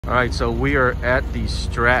All right, so we are at the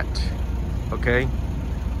Strat, okay?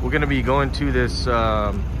 We're gonna be going to this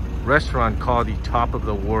restaurant called the Top of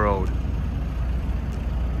the World.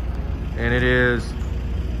 And it is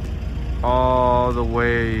all the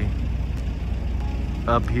way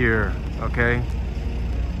up here, okay?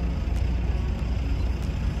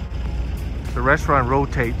 The restaurant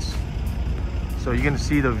rotates, so you can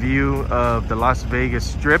see the view of the Las Vegas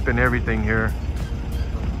Strip and everything here.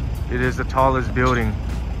 It is the tallest building.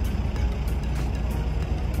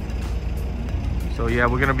 So yeah,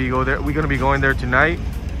 we're gonna be going there tonight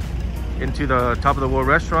into the Top of the World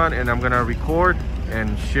restaurant, and I'm gonna record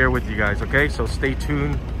and share with you guys, okay? So stay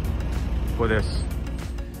tuned for this.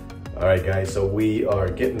 All right guys, so we are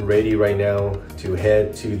getting ready right now to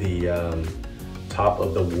head to the Top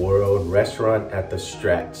of the World restaurant at the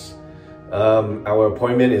Strats. Our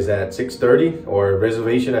appointment is at 6:30, or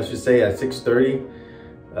reservation I should say, at 6:30.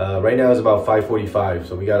 Right now it's about 5:45,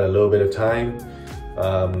 so we got a little bit of time.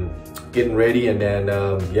 Getting ready, and then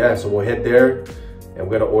yeah, so we'll head there and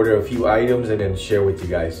we're gonna order a few items and then share with you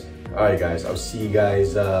guys. All right guys, I'll see you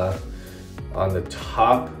guys on the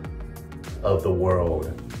Top of the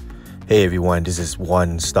World. Hey everyone, this is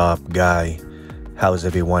OneStopGuy. How's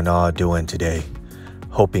everyone all doing today?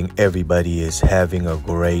 Hoping everybody is having a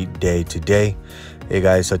great day today. Hey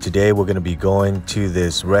guys, so today we're gonna be going to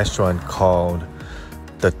this restaurant called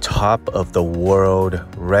the Top of the World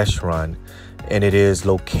restaurant, and it is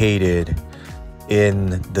located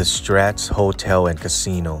in the Strat Hotel and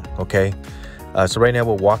Casino, okay? So right now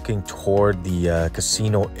we're walking toward the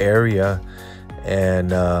casino area,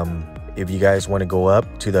 and if you guys want to go up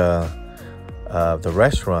to the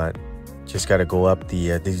restaurant, just got to go up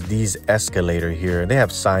these escalator here. They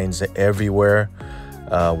have signs everywhere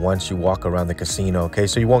once you walk around the casino, okay?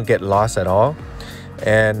 So you won't get lost at all.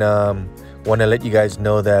 And want to let you guys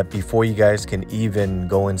know that before you guys can even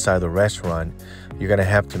go inside the restaurant, you're gonna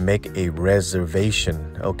have to make a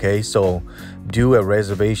reservation, okay? So do a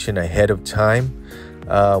reservation ahead of time.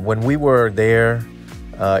 When we were there,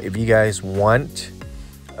 if you guys want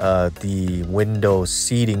the window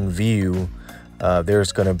seating view,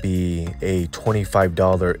 there's gonna be a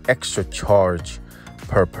 $25 extra charge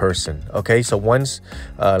per person, okay? So once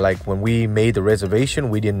like when we made the reservation,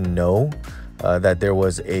 we didn't know that there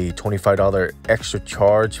was a $25 extra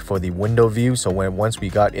charge for the window view. So once we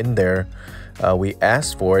got in there, we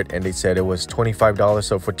asked for it, and they said it was $25.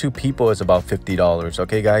 So for two people, it's about $50.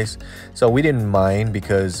 Okay, guys. So we didn't mind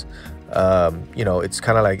because you know, it's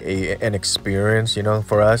kind of like an experience, you know,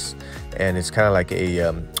 for us, and it's kind of like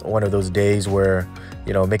a one of those days where,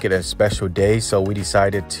 you know, make it a special day. So we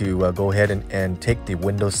decided to go ahead and take the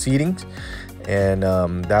window seating. And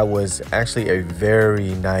that was actually a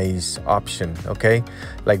very nice option, okay?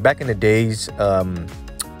 Like back in the days,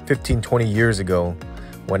 15-20 years ago,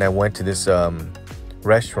 when I went to this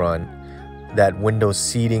restaurant, that window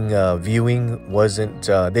seating viewing wasn't,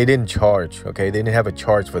 they didn't charge, okay? They didn't have a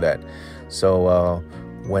charge for that. So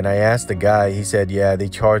when I asked the guy, he said, yeah, they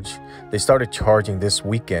started charging this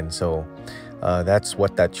weekend. So that's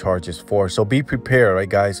what that charge is for. So be prepared, right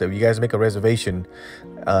guys? So if you guys make a reservation,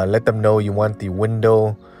 let them know you want the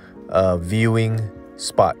window viewing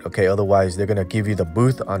spot, okay? Otherwise they're gonna give you the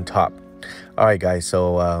booth on top. All right guys,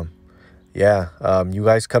 so yeah, you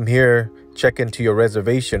guys come here, check into your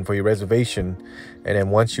reservation for your reservation, and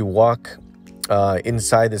then once you walk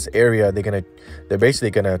inside this area, they're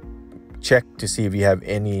basically gonna check to see if you have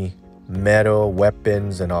any metal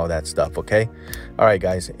weapons and all that stuff, okay? All right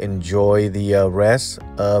guys, enjoy the rest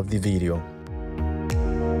of the video.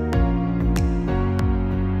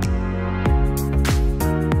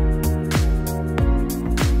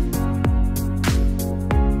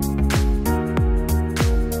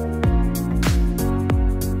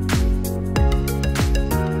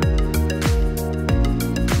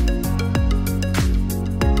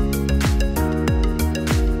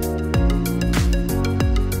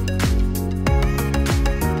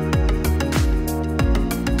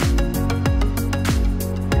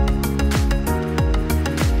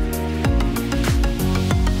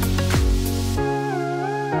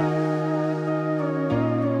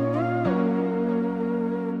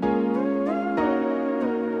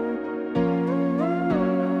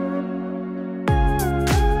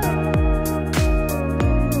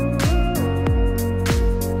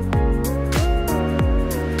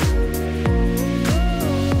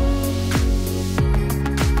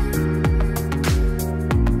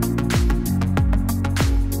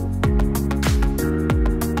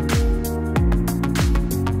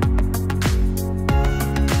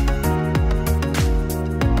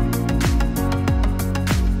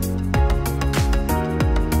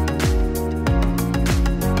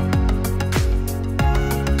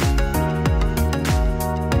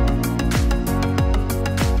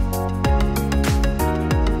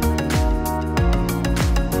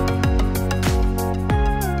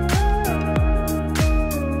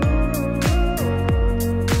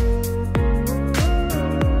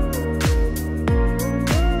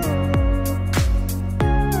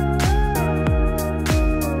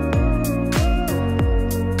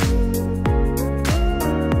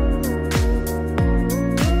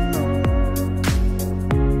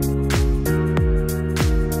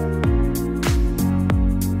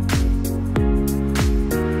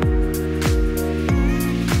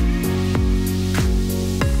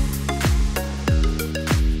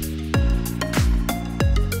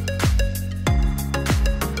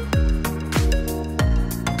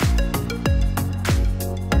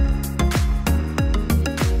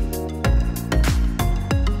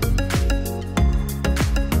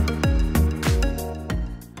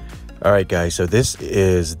 All right, guys, so this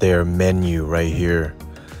is their menu right here.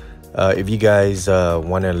 If you guys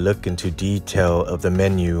want to look into detail of the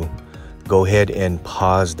menu, go ahead and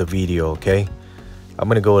pause the video, okay? I'm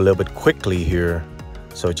going to go a little bit quickly here,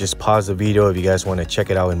 so just pause the video if you guys want to check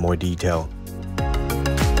it out in more detail.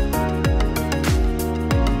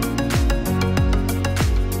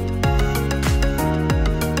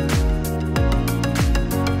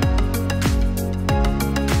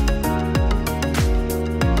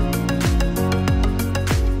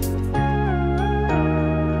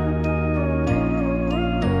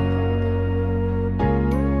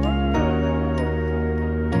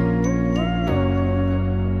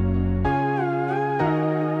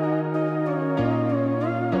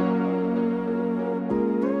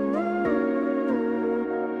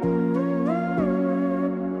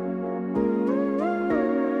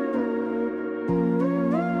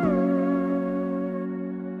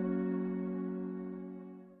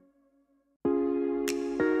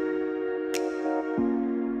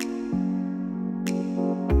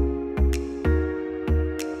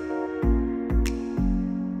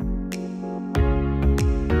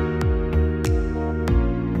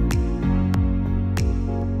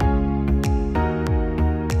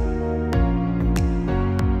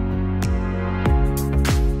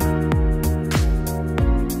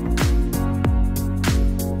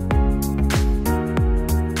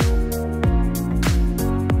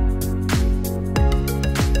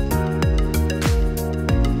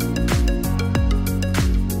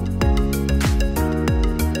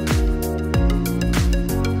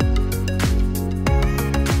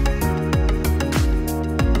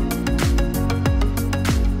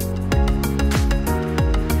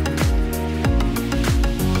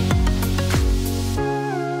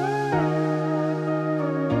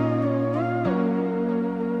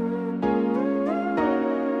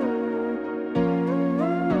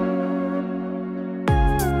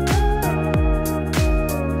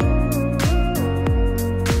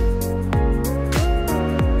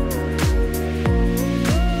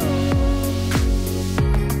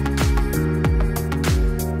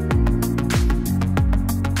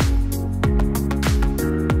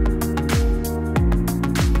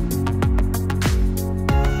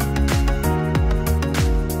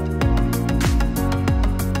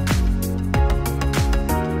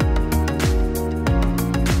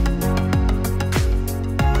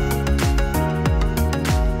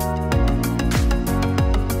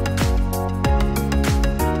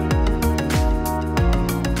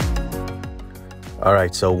 All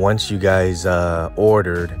right, so once you guys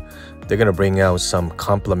ordered, they're gonna bring out some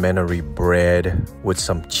complimentary bread with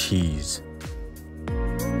some cheese.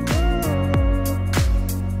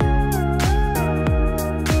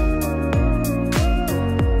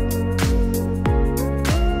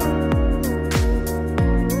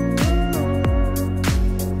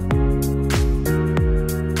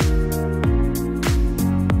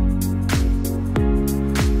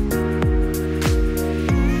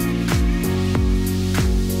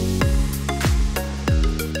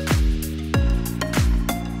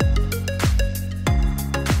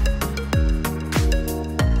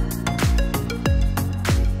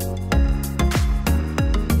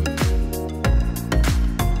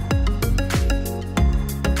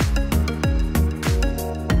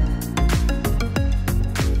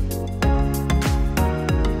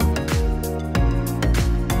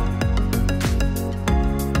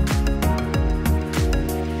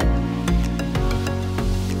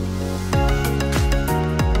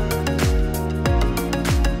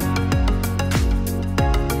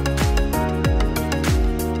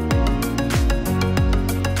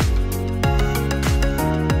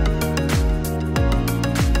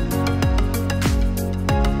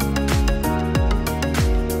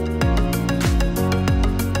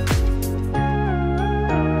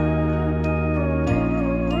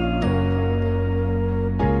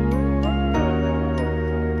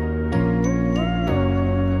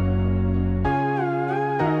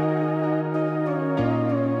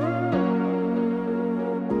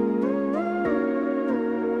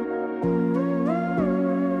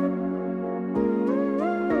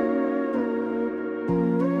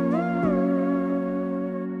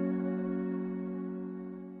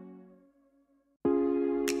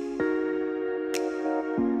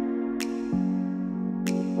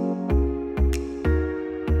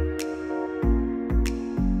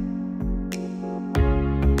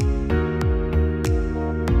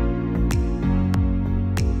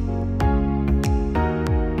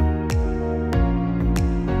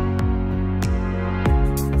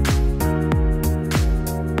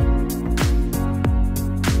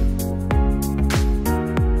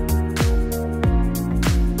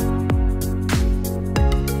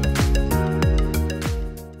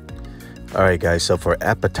 All right, guys, so for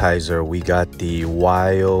appetizer, we got the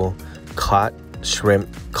wild caught shrimp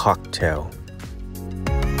cocktail.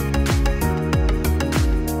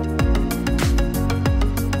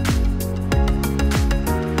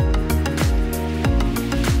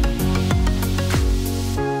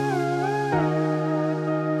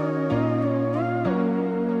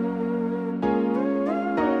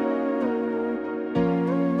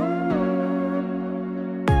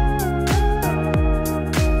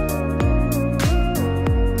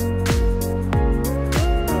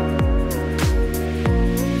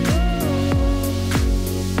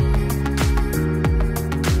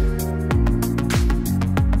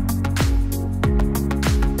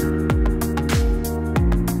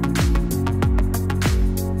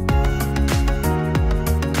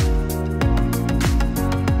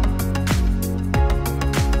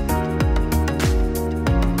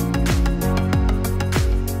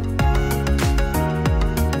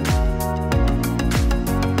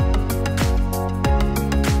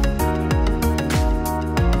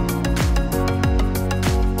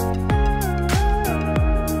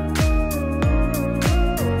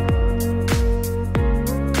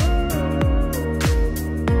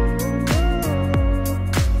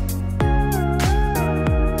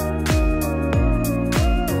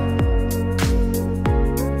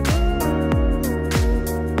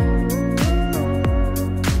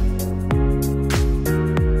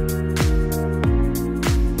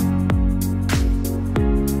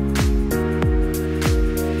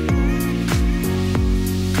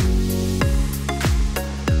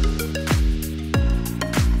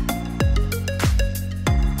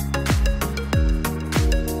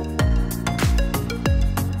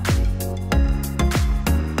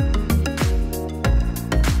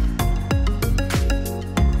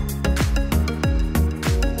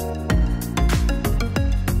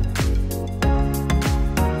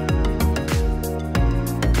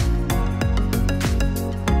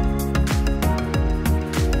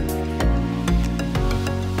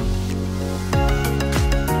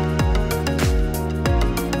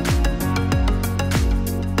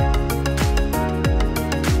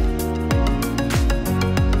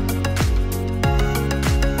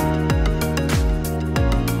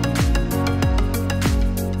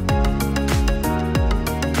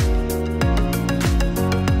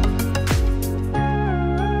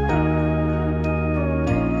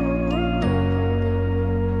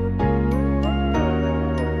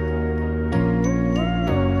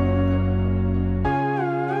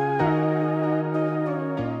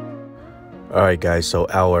 All right, guys, so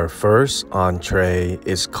our first entree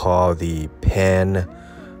is called the pan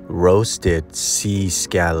roasted sea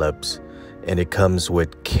scallops, and it comes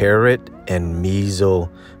with carrot and miso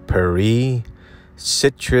puree,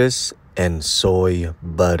 citrus, and soy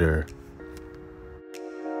butter.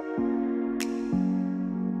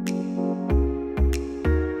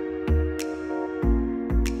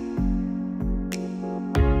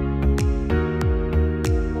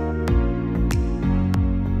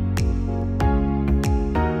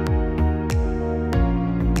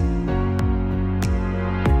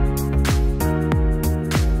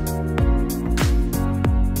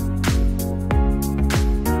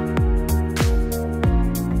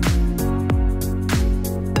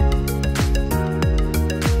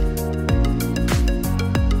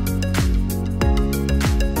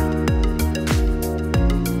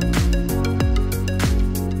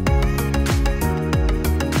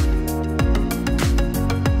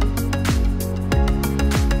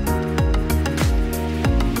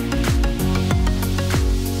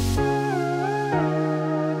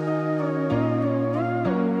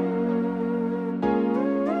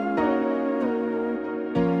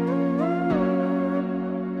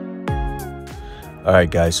 All right,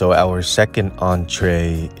 guys, so our second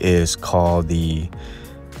entree is called the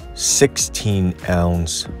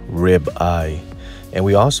 16-ounce rib eye, and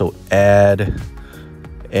we also add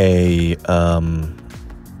an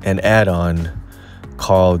add-on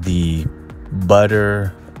called the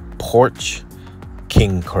butter porch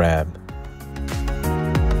king crab.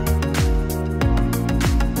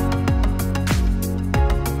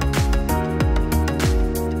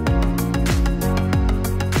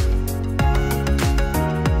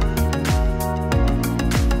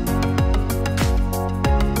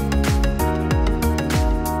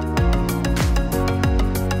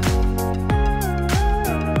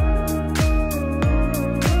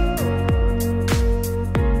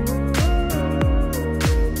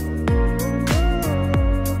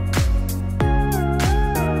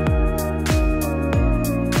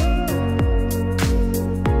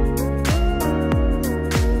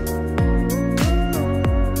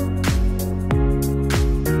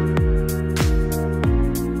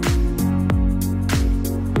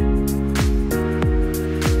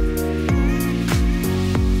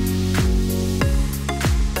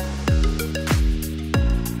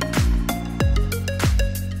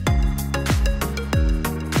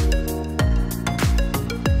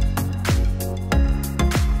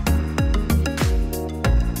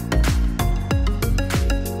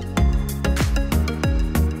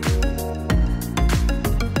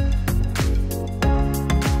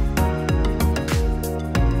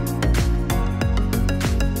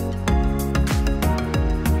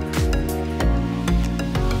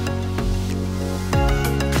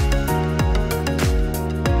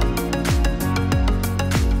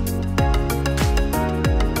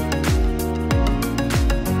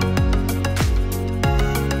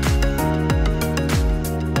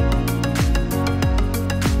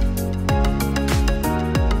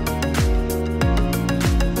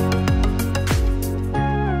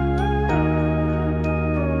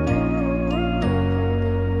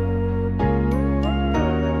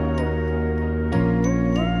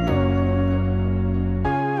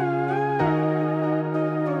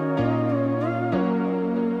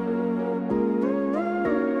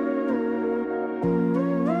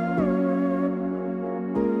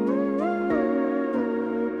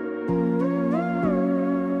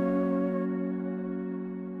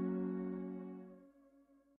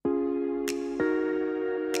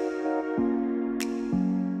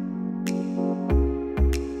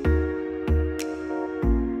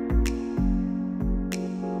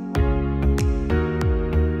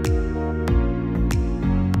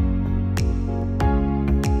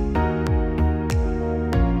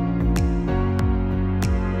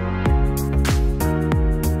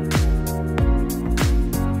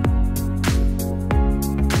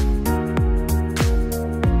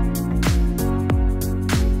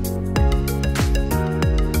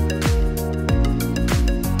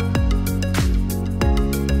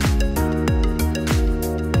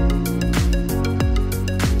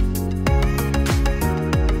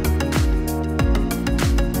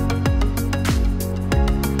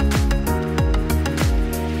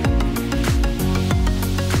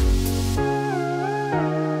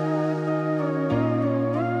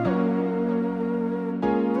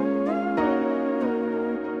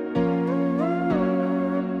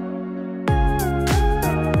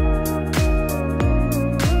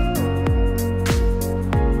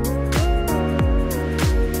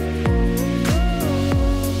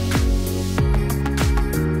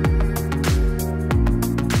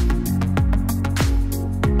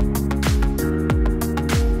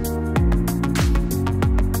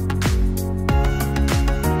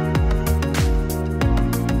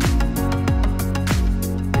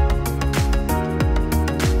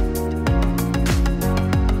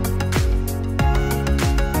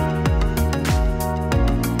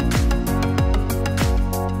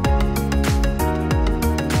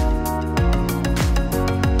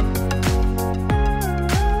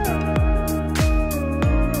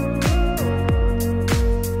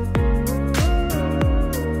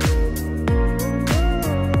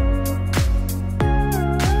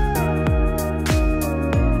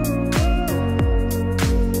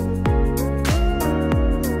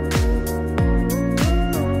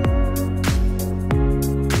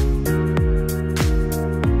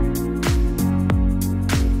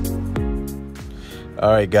 All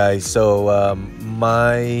right, guys. So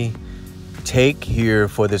my take here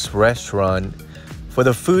for this restaurant, for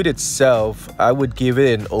the food itself, I would give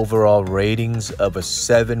it an overall ratings of a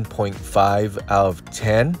 7.5 out of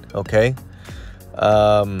 10. Okay.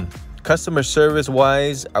 Customer service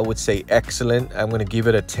wise, I would say excellent. I'm going to give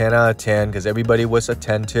it a 10 out of 10 because everybody was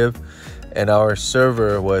attentive and our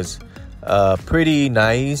server was pretty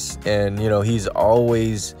nice, and you know, he's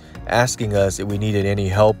always asking us if we needed any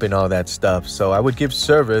help and all that stuff. So I would give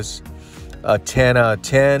service a 10 out of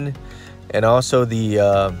 10. And also the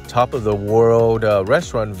top of the world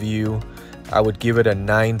restaurant view, I would give it a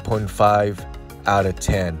 9.5 out of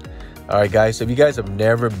 10. All right, guys, so if you guys have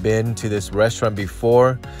never been to this restaurant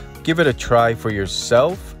before, give it a try for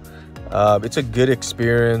yourself. It's a good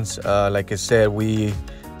experience. Like I said, we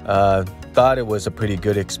thought it was a pretty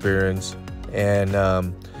good experience, and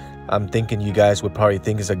I'm thinking you guys would probably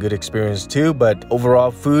think it's a good experience too. But overall,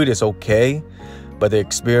 food is okay, but the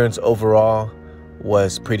experience overall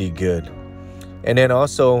was pretty good. And then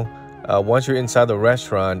also, once you're inside the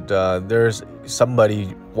restaurant, there's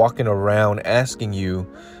somebody walking around asking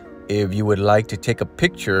you if you would like to take a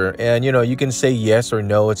picture, and you know, you can say yes or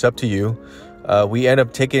no, it's up to you. We end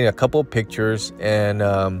up taking a couple of pictures, and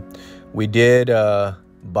we did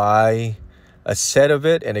buy a set of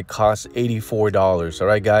it, and it costs $84. All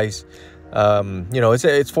right, guys. You know,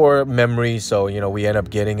 it's for memory, so you know, we end up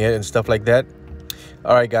getting it and stuff like that.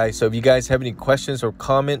 All right, guys, so if you guys have any questions or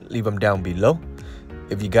comment, leave them down below.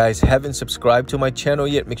 If you guys haven't subscribed to my channel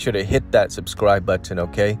yet, make sure to hit that subscribe button,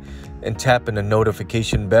 okay? And tap in the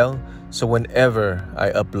notification bell so whenever I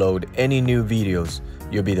upload any new videos,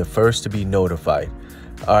 you'll be the first to be notified.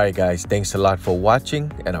 All right, guys, thanks a lot for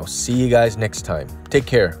watching, and I'll see you guys next time. Take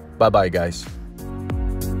care. Bye-bye, guys.